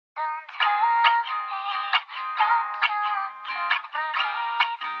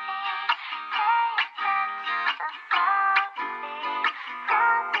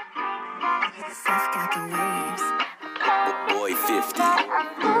Boy 50.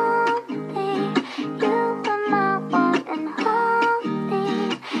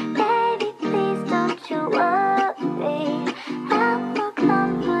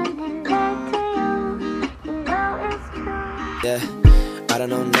 Yeah, I don't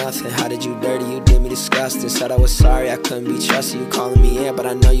know nothing. How did you dirty? You did me disgusting. Said I was sorry, I couldn't be trusted. You calling me in, but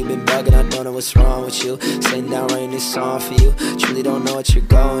I know you've been bugging. I don't know what's wrong with you. Sitting down writing this song for you. Truly don't know what you're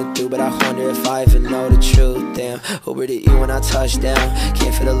going through, but I wonder if I even know the truth. Damn, who were you when I touched down?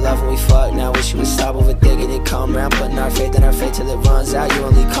 Can't feel the love when we fuck now. Wish you would stop overthinking and come round. Putting our faith in our faith till it runs out. You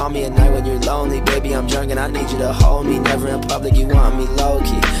only call me at night when you're lonely. Baby, I'm drunk and I need you to hold me. Never in public, you want me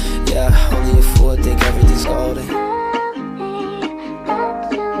low-key. Yeah, only a fool would think everything's golden.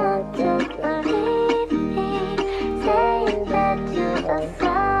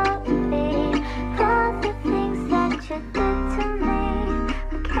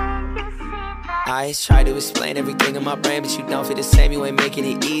 I try to explain everything in my brain, but you don't feel the same, you ain't making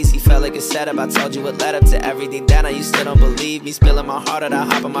it easy. Felt like a setup, I told you what led up to everything that you still don't believe me. Spilling my heart out, I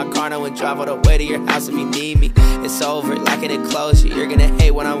hop in my car now and drive all the way to your house if you need me. It's over, lacking in closure, you're gonna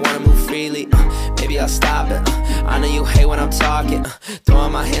hate when I wanna move freely. Maybe I'll stop it, I know you hate when I'm talking.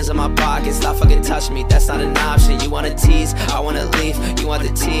 Throwing my hands in my pockets, stop fucking touching me, that's not an option. You wanna tease, I wanna leave, you want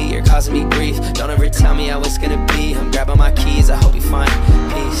the tea, you're causing me grief. Don't ever tell me how it's gonna be, I'm grabbing my keys, I hope you find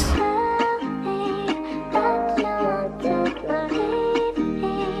peace.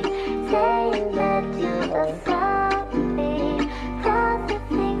 Say